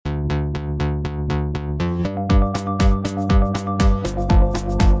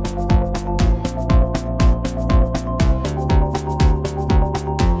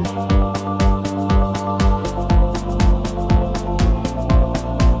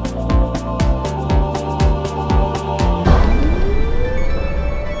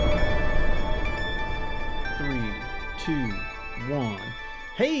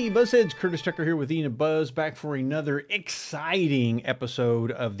Buzzheads, Curtis Tucker here with Enid Buzz, back for another exciting episode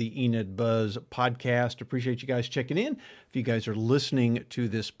of the Enid Buzz podcast. Appreciate you guys checking in. If you guys are listening to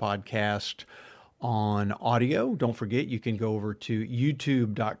this podcast on audio, don't forget you can go over to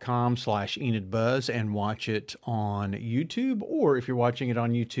youtube.com/EnidBuzz and watch it on YouTube. Or if you're watching it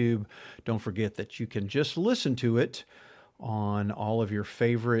on YouTube, don't forget that you can just listen to it on all of your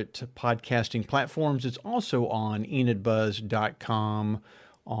favorite podcasting platforms. It's also on enidbuzz.com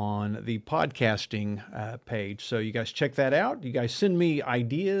on the podcasting page. So you guys check that out. You guys send me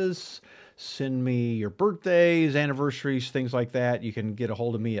ideas, send me your birthdays, anniversaries, things like that. You can get a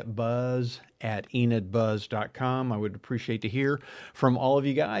hold of me at buzz@enidbuzz.com. I would appreciate to hear from all of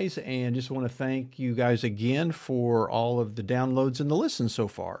you guys, and just want to thank you guys again for all of the downloads and the listens so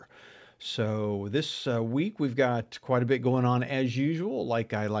far. So this week we've got quite a bit going on as usual.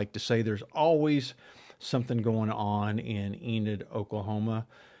 Like I like to say, there's always something going on in Enid, Oklahoma.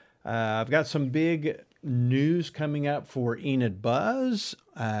 I've got some big news coming up for Enid Buzz.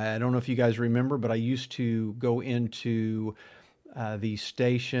 I don't know if you guys remember, but I used to go into the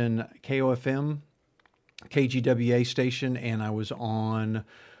station KOFM, KGWA station, and I was on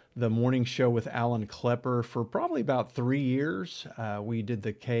the morning show with Alan Klepper for probably about 3 years. We did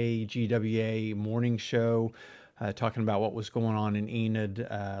the KGWA morning show, talking about what was going on in Enid,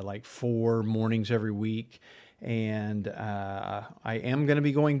 like 4 mornings every week. And I am going to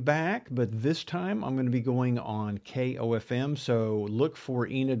be going back, but this time I'm going to be going on KOFM. So look for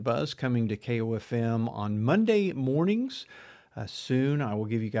Enid Buzz coming to KOFM on Monday mornings. Soon I will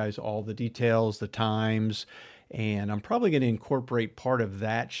give you guys all the details, the times, and I'm probably going to incorporate part of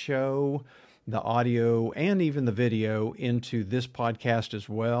that show, the audio and even the video, into this podcast as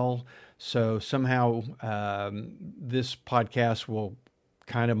well. So somehow this podcast will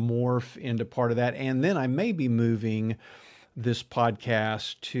kind of morph into part of that. And then I may be moving this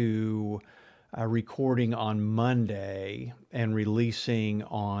podcast to recording on Monday and releasing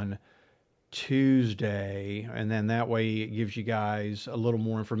on Tuesday, and then that way it gives you guys a little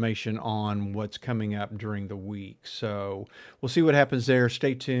more information on what's coming up during the week. So we'll see what happens there.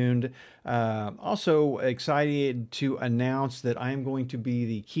 Stay tuned. Also excited to announce that I am going to be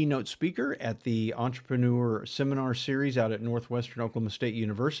the keynote speaker at the Entrepreneur Seminar Series out at Northwestern Oklahoma State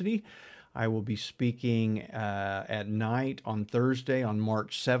University. I will be speaking at night on Thursday on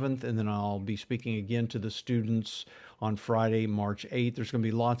March 7th, and then I'll be speaking again to the students on Friday, March 8th. There's going to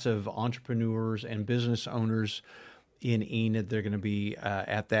be lots of entrepreneurs and business owners in Enid. They're going to be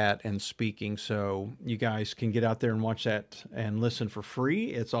at that and speaking. So you guys can get out there and watch that and listen for free.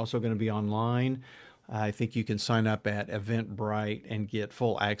 It's also going to be online. I think you can sign up at Eventbrite and get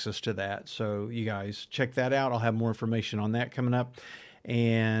full access to that. So you guys check that out. I'll have more information on that coming up.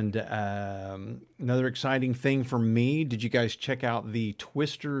 And another exciting thing for me, did you guys check out the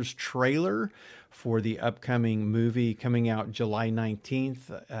Twisters trailer for the upcoming movie coming out July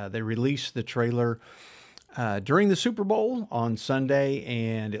 19th? They released the trailer during the Super Bowl on Sunday,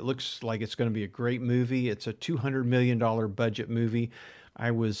 and it looks like it's going to be a great movie. It's a $200 million budget movie.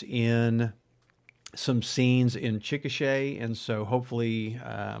 I was in some scenes in Chickasha, and so hopefully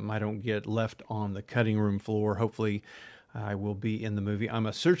I don't get left on the cutting room floor. Hopefully I will be in the movie. I'm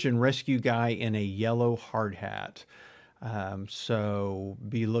a search and rescue guy in a yellow hard hat. So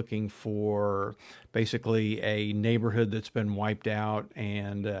be looking for basically a neighborhood that's been wiped out,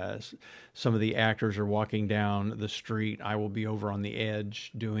 and some of the actors are walking down the street. I will be over on the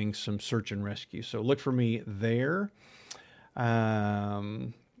edge doing some search and rescue. So look for me there.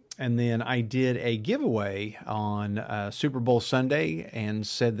 And then I did a giveaway on Super Bowl Sunday and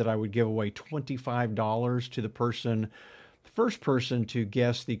said that I would give away $25 to the first person to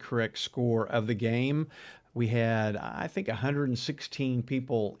guess the correct score of the game. We had, I think, 116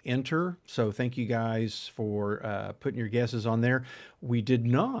 people enter. So thank you guys for putting your guesses on there. We did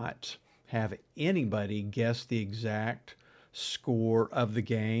not have anybody guess the exact score of the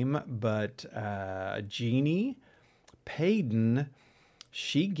game, but Jeannie Paden,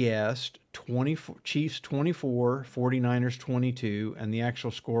 she guessed 24, Chiefs 24, 49ers 22, and the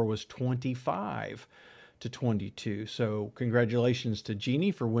actual score was 25-22. So congratulations to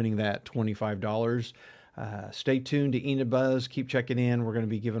Jeannie for winning that $25. Stay tuned to Enid Buzz. Keep checking in. We're going to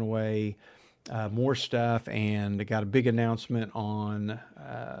be giving away more stuff, and I got a big announcement on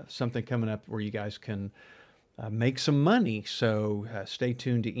something coming up where you guys can make some money. So stay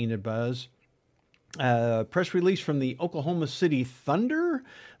tuned to Enid Buzz. Press release from the Oklahoma City Thunder.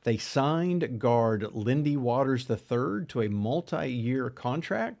 They signed guard Lindy Waters III to a multi-year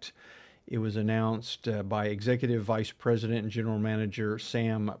contract. It was announced by Executive Vice President and General Manager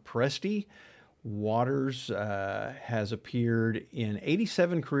Sam Presti. Waters has appeared in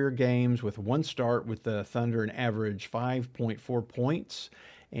 87 career games with one start with the Thunder, an average 5.4 points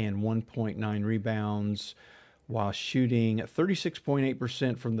and 1.9 rebounds, while shooting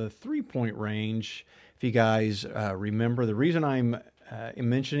 36.8% from the three-point range. If you guys remember, the reason I'm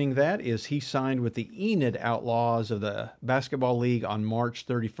mentioning that is he signed with the Enid Outlaws of the Basketball League on March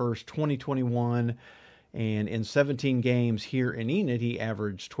 31st, 2021. And in 17 games here in Enid, he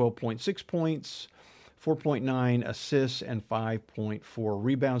averaged 12.6 points, 4.9 assists, and 5.4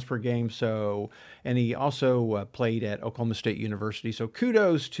 rebounds per game. So, and he also played at Oklahoma State University. So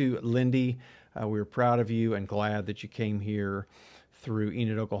kudos to Lindy. We're proud of you and glad that you came here through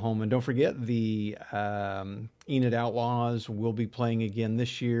Enid, Oklahoma. And don't forget, the Enid Outlaws will be playing again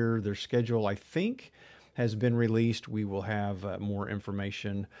this year. Their schedule, I think, has been released. We will have more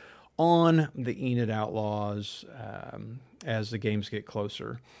information on the Enid Outlaws as the games get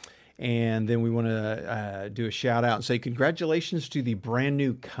closer. And then we want to do a shout out and say congratulations to the brand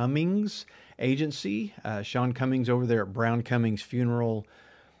new Cummings Agency. Sean Cummings over there at Brown Cummings Funeral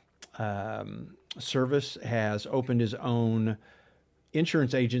Service has opened his own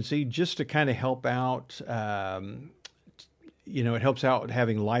insurance agency just to kind of help out. It helps out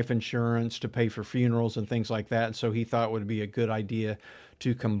having life insurance to pay for funerals and things like that. And so he thought it would be a good idea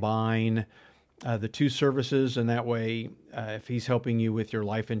to combine the two services. And that way, if he's helping you with your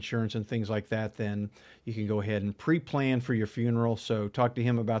life insurance and things like that, then you can go ahead and pre-plan for your funeral. So talk to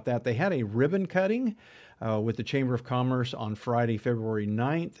him about that. They had a ribbon cutting with the Chamber of Commerce on Friday, February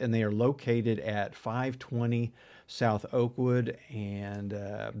 9th, and they are located at 520 South Oakwood, and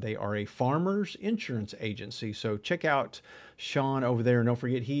they are a farmers insurance agency. So check out Sean over there. And don't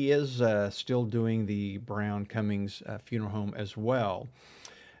forget, he is still doing the Brown Cummings funeral home as well.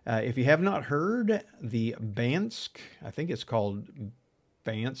 If you have not heard, the Bansk, I think it's called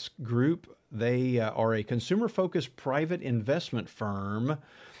Bansk Group, they are a consumer-focused private investment firm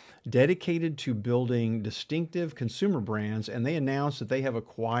dedicated to building distinctive consumer brands, and they announced that they have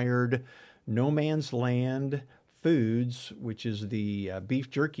acquired No Man's Land Foods, which is the beef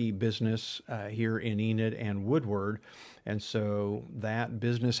jerky business here in Enid and Woodward. And so that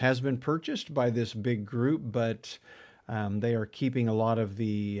business has been purchased by this big group, but they are keeping a lot of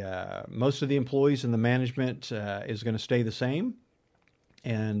the, most of the employees and the management is going to stay the same.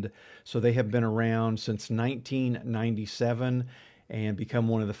 And so they have been around since 1997 and become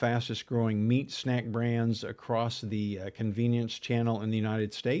one of the fastest growing meat snack brands across the convenience channel in the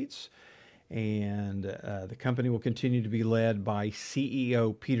United States. And the company will continue to be led by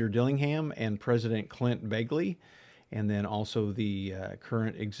CEO Peter Dillingham and President Clint Begley. And then also the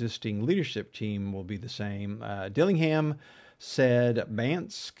current existing leadership team will be the same. Dillingham said,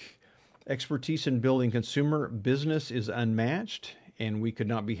 Bansk expertise in building consumer business is unmatched, and we could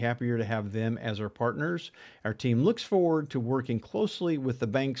not be happier to have them as our partners. Our team looks forward to working closely with the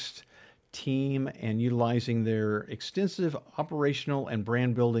Bansk team and utilizing their extensive operational and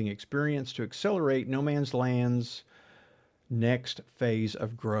brand building experience to accelerate No Man's Land's next phase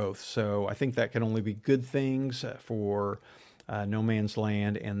of growth. So I think that can only be good things for No Man's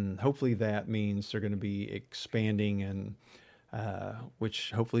Land, and hopefully that means they're going to be expanding, and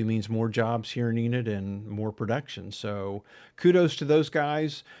which hopefully means more jobs here in Enid and more production. So kudos to those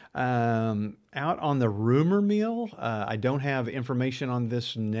guys. Out on the rumor mill, I don't have information on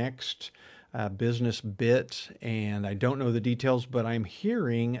this next business bit, and I don't know the details, but I'm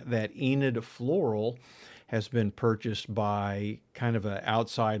hearing that Enid Floral has been purchased by kind of an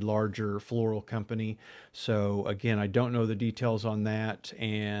outside larger floral company. So again, I don't know the details on that.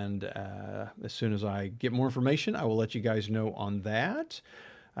 And as soon as I get more information, I will let you guys know on that.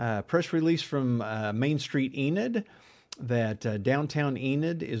 Press release from Main Street Enid that downtown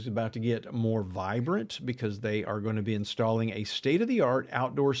Enid is about to get more vibrant because they are going to be installing a state-of-the-art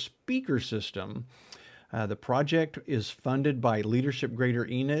outdoor speaker system. The project is funded by Leadership Greater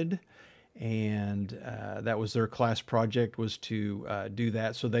Enid, and that was their class project, was to do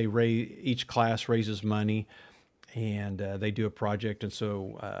that. So they each class raises money, and they do a project, and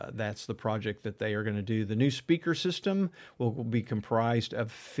so that's the project that they are going to do. The new speaker system will be comprised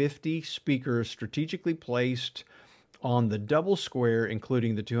of 50 speakers strategically placed on the double square,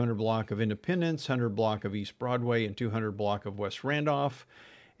 including the 200 block of Independence, 100 block of East Broadway, and 200 block of West Randolph.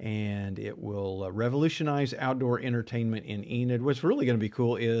 And it will revolutionize outdoor entertainment in Enid. What's really going to be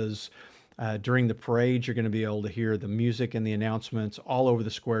cool is during the parade, you're going to be able to hear the music and the announcements all over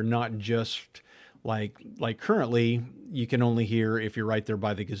the square, not just like currently you can only hear if you're right there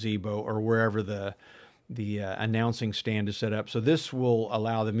by the gazebo or wherever the announcing stand is set up. So this will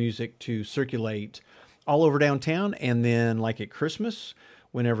allow the music to circulate all over downtown. And then like at Christmas,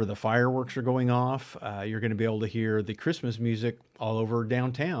 whenever the fireworks are going off. You're going to be able to hear the Christmas music all over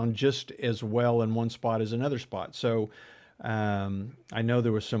downtown just as well in one spot as another spot. So I know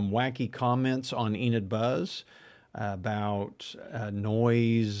there was some wacky comments on Enid Buzz about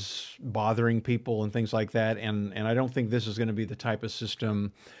noise bothering people and things like that. And I don't think this is going to be the type of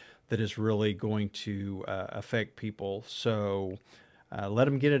system that is really going to affect people. So let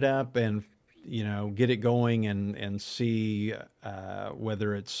them get it up and, get it going and see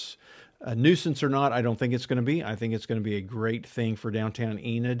whether it's a nuisance or not. I don't think it's going to be. I think it's going to be a great thing for downtown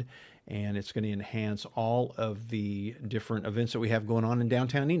Enid, and it's going to enhance all of the different events that we have going on in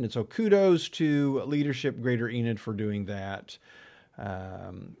downtown Enid. So kudos to leadership Greater Enid for doing that.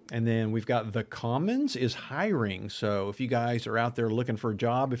 And then we've got the Commons is hiring. So if you guys are out there looking for a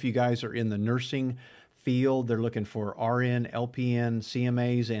job, if you guys are in the nursing field, they're looking for RN, LPN,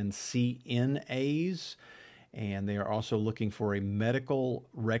 CMAs, and CNAs. And they are also looking for a medical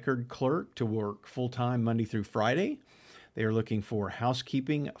record clerk to work full-time Monday through Friday. They are looking for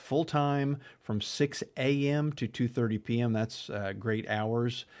housekeeping full-time from 6 a.m. to 2:30 p.m. That's great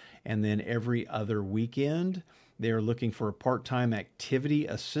hours. And then every other weekend. They are looking for a part-time activity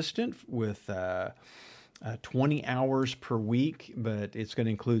assistant with 20 hours per week, but it's going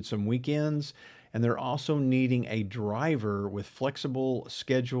to include some weekends. And they're also needing a driver with flexible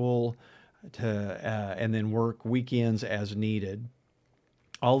schedule and then work weekends as needed.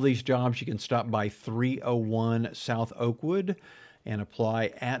 All these jobs, you can stop by 301 South Oakwood and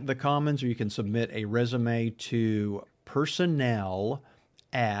apply at the Commons, or you can submit a resume to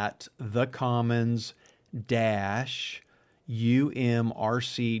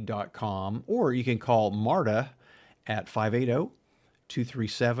personnel@thecommons-umrc.com, or you can call Marta at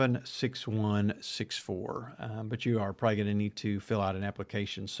 580-237-6164. But you are probably going to need to fill out an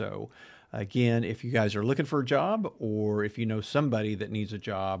application. So again, if you guys are looking for a job, or if you know somebody that needs a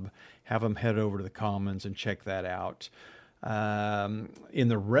job, have them head over to the Commons and check that out. In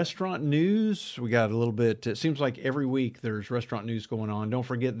the restaurant news, we got a little bit, it seems like every week there's restaurant news going on. Don't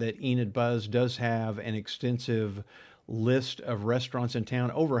forget that Enid Buzz does have an extensive list of restaurants in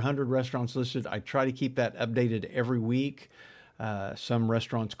town, over 100 restaurants listed. I try to keep that updated every week. Some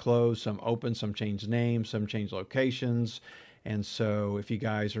restaurants close, some open, some change names, some change locations. And so if you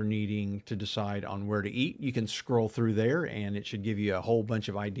guys are needing to decide on where to eat, you can scroll through there and it should give you a whole bunch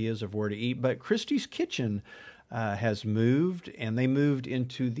of ideas of where to eat. But Kristi's Kitchen has moved, and they moved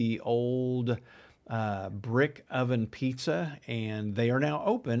into the old brick oven pizza, and they are now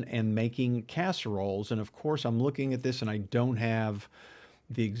open and making casseroles. And of course, I'm looking at this and I don't have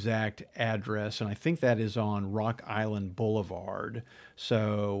the exact address, and I think that is on Rock Island Boulevard.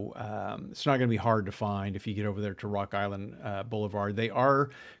 So it's not going to be hard to find if you get over there to Rock Island Boulevard. They are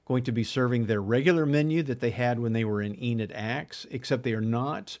going to be serving their regular menu that they had when they were in Enid Axe, except they are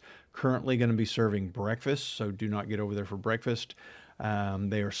not currently going to be serving breakfast, so do not get over there for breakfast.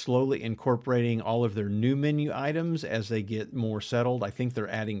 They are slowly incorporating all of their new menu items as they get more settled. I think they're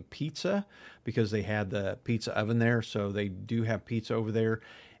adding pizza because they had the pizza oven there, so they do have pizza over there,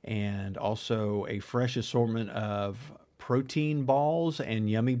 and also a fresh assortment of protein balls and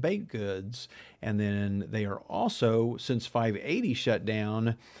yummy baked goods. And then they are also, since 580 shut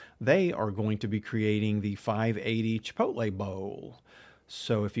down, they are going to be creating the 580 Chipotle Bowl.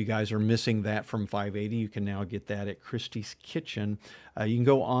 So if you guys are missing that from 580, you can now get that at Kristi's Kitchen. You can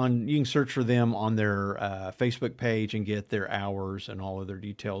go on, you can search for them on their Facebook page and get their hours and all of their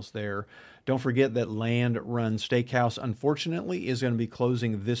details there. Don't forget that Run Steakhouse, unfortunately, is going to be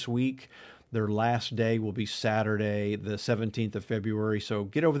closing this week. Their last day will be Saturday, the 17th of February. So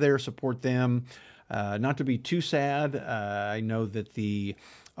get over there, support them. Not to be too sad, I know that the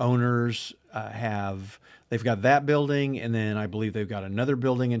owners they've got that building, and then I believe they've got another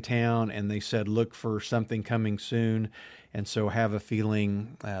building in town, and they said look for something coming soon. And so have a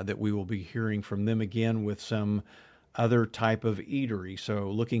feeling that we will be hearing from them again with some other type of eatery. So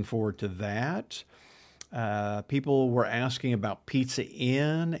looking forward to that. People were asking about Pizza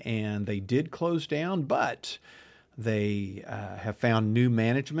Inn, and they did close down, but they have found new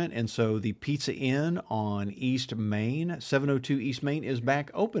management, and so the Pizza Inn on East Maine, 702 East Maine, is back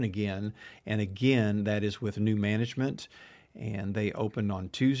open again. And again, that is with new management. And they opened on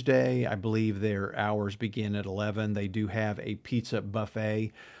Tuesday. I believe their hours begin at 11. They do have a pizza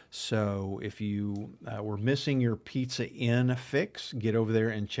buffet. So if you were missing your Pizza Inn fix, get over there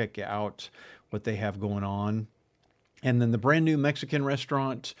and check out what they have going on. And then the brand new Mexican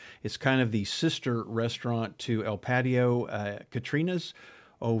restaurant is kind of the sister restaurant to El Patio, Catrinas,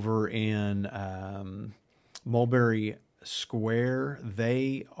 over in Mulberry Square.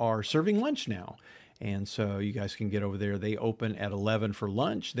 They are serving lunch now. And so you guys can get over there. They open at 11 for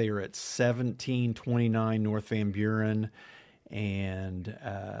lunch. They are at 1729 North Van Buren. And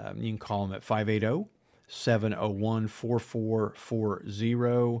you can call them at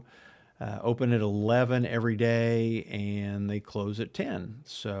 580-701-4440. Open at 11 every day, and they close at 10.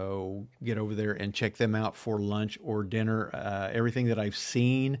 So get over there and check them out for lunch or dinner. Everything that I've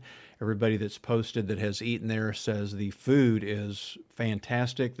seen, everybody that's posted that has eaten there says the food is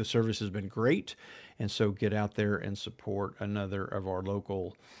fantastic. The service has been great. And so get out there and support another of our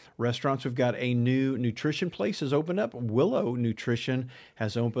local restaurants. We've got a new nutrition place has opened up. Willow Nutrition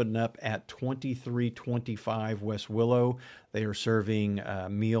has opened up at 2325 West Willow. They are serving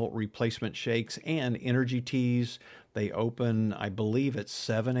meal replacement shakes and energy teas. They open, I believe, at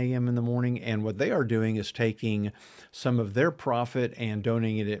 7 a.m. in the morning. And what they are doing is taking some of their profit and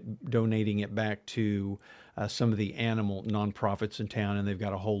donating it back to some of the animal nonprofits in town, and they've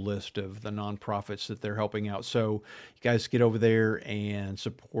got a whole list of the nonprofits that they're helping out. So you guys get over there and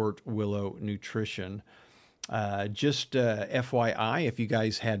support Willow Nutrition. Just FYI, if you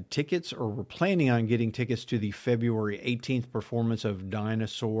guys had tickets or were planning on getting tickets to the February 18th performance of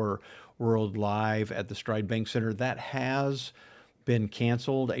Dinosaur World live at the Stride Bank Center, that has been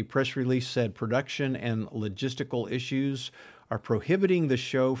canceled. A press release said production and logistical issues are prohibiting the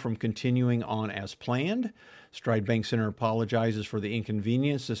show from continuing on as planned. Stride Bank Center apologizes for the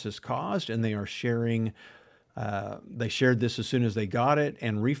inconvenience this has caused, and they are sharing. They shared this as soon as they got it,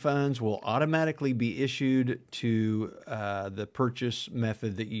 and refunds will automatically be issued to the purchase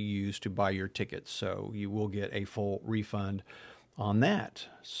method that you use to buy your tickets. So you will get a full refund on that.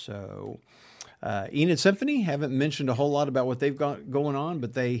 So Enid Symphony, haven't mentioned a whole lot about what they've got going on,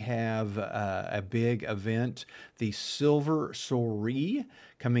 but they have a big event, the Silver Soiree,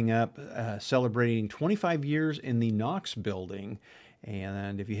 coming up, celebrating 25 years in the Knox Building.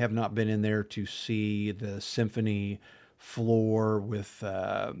 And if you have not been in there to see the symphony floor with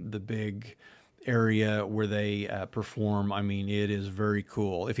the big area where they perform, I mean, it is very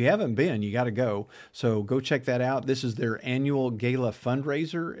cool. If you haven't been, you got to go. So go check that out. This is their annual gala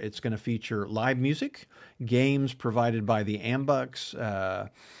fundraiser. It's going to feature live music, games provided by the Ambucks,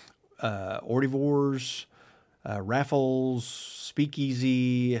 Ortivores, raffles,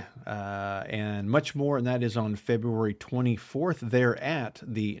 speakeasy, and much more. And that is on February 24th there at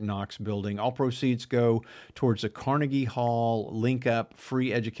the Knox Building. All proceeds go towards the Carnegie Hall Link Up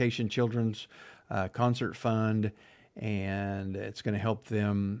Free Education Children's Concert Fund, and it's going to help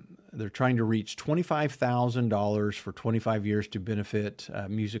them. They're trying to reach $25,000 for 25 years to benefit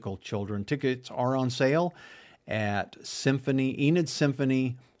musical children. Tickets are on sale at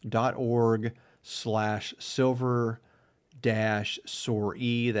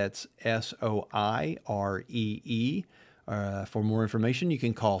enidSymphony.org/silver-soiree. That's SOIREE. For more information, you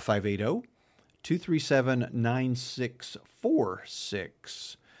can call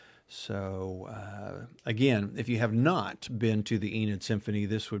 580-237-9646. So, again, if you have not been to the Enid Symphony,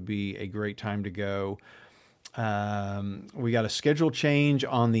 this would be a great time to go. We got a schedule change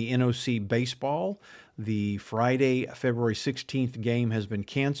on the NOC baseball. The Friday, February 16th game has been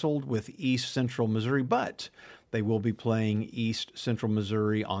canceled with East Central Missouri, but they will be playing East Central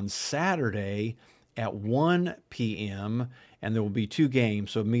Missouri on Saturday at 1 p.m., and there will be two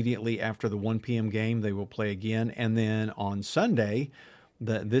games. So immediately after the 1 p.m. game, they will play again. And then on Sunday,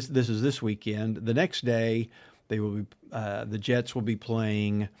 this is this weekend, the next day, they will be the Jets will be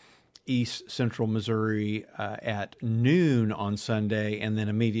playing East Central Missouri at noon on Sunday, and then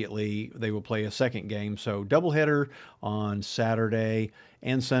immediately they will play a second game. So doubleheader on Saturday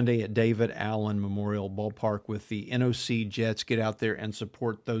and Sunday at David Allen Memorial Ballpark with the NOC Jets. Get out there and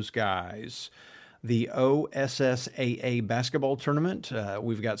support those guys. The OSSAA Basketball Tournament,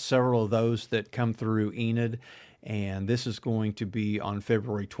 we've got several of those that come through Enid, and this is going to be on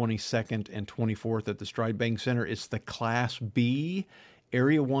February 22nd and 24th at the Stride Bank Center. It's the Class B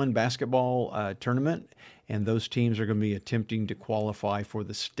Area 1 basketball tournament, and those teams are going to be attempting to qualify for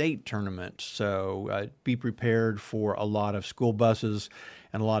the state tournament. So be prepared for a lot of school buses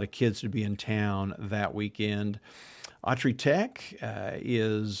and a lot of kids to be in town that weekend. Autry Tech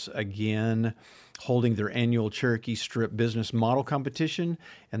is again holding their annual Cherokee Strip Business Model Competition,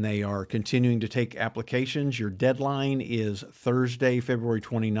 and they are continuing to take applications. Your deadline is Thursday, February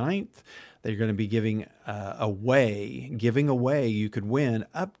 29th. They're going to be giving away, you could win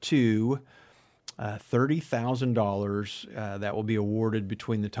up to $30,000 that will be awarded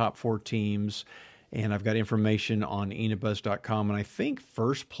between the top four teams. And I've got information on enidbuzz.com, and I think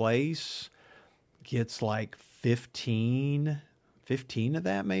first place gets like $15,000 15 of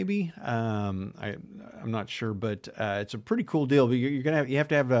that maybe. I'm not sure, but it's a pretty cool deal. But you have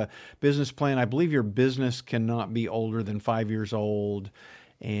to have a business plan. I believe your business cannot be older than 5 years old.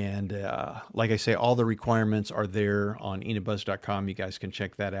 And like I say, all the requirements are there on enidbuzz.com. You guys can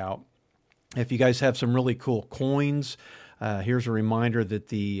check that out. If you guys have some really cool coins, here's a reminder that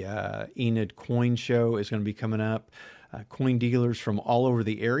the Enid Coin Show is going to be coming up. Coin dealers from all over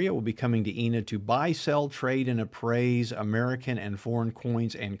the area will be coming to Enid to buy, sell, trade, and appraise American and foreign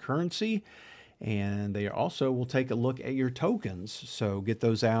coins and currency. And they also will take a look at your tokens. So get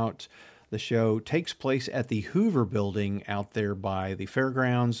those out. The show takes place at the Hoover Building out there by the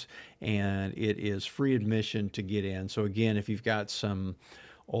fairgrounds, and it is free admission to get in. So again, if you've got some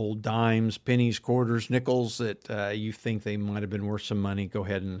old dimes, pennies, quarters, nickels that you think they might have been worth some money, go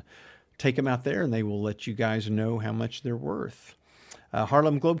ahead and take them out there, and they will let you guys know how much they're worth.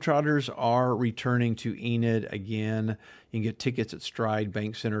 Harlem Globetrotters are returning to Enid again. You can get tickets at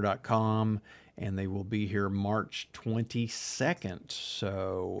stridebankcenter.com, and they will be here March 22nd.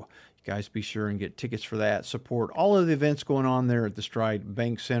 So you guys be sure and get tickets for that. Support all of the events going on there at the Stride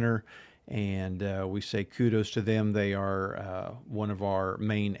Bank Center. And we say kudos to them. They are one of our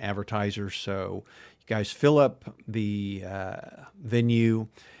main advertisers. So you guys fill up the venue,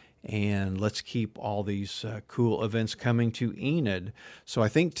 and let's keep all these cool events coming to Enid. So I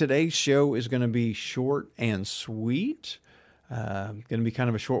think today's show is going to be short and sweet. Going to be kind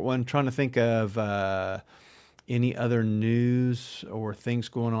of a short one. Trying to think of any other news or things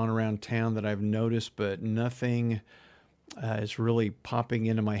going on around town that I've noticed, but nothing is really popping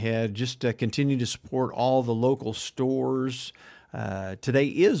into my head. Just continue to support all the local stores. Today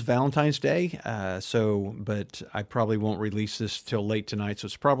is Valentine's Day, but I probably won't release this till late tonight, so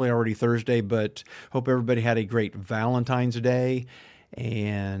it's probably already Thursday, but hope everybody had a great Valentine's Day.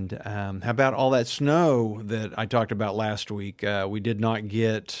 And how about all that snow that I talked about last week? We did not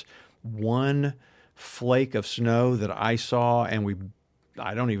get one flake of snow that I saw, and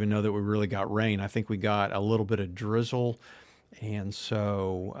I don't even know that we really got rain. I think we got a little bit of drizzle. And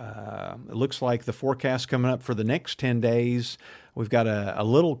so it looks like the forecast coming up for the next 10 days, we've got a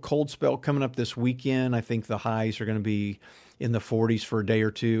little cold spell coming up this weekend. I think the highs are going to be in the 40s for a day or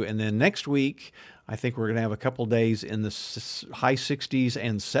two. And then next week, I think we're going to have a couple days in the high 60s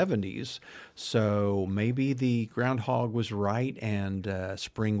and 70s. So maybe the groundhog was right, and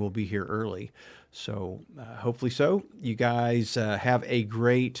spring will be here early. So hopefully so. You guys have a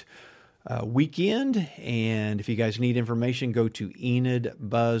great weekend. And if you guys need information, go to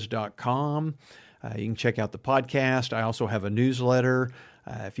enidbuzz.com. You can check out the podcast. I also have a newsletter.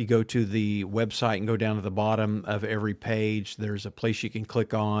 If you go to the website and go down to the bottom of every page, there's a place you can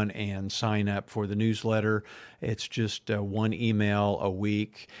click on and sign up for the newsletter. It's just one email a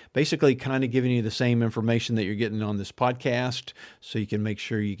week, basically kind of giving you the same information that you're getting on this podcast, so you can make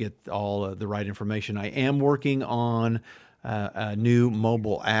sure you get all the right information. I am working on a new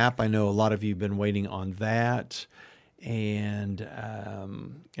mobile app. I know a lot of you have been waiting on that. And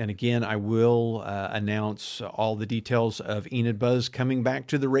again, I will announce all the details of Enid Buzz coming back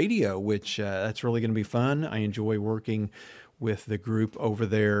to the radio, which that's really going to be fun. I enjoy working with the group over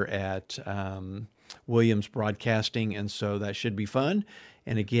there at Williams Broadcasting, and so that should be fun.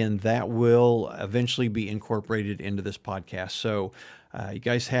 And again, that will eventually be incorporated into this podcast. So you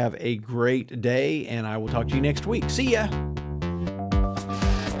guys have a great day, and I will talk to you next week. See ya!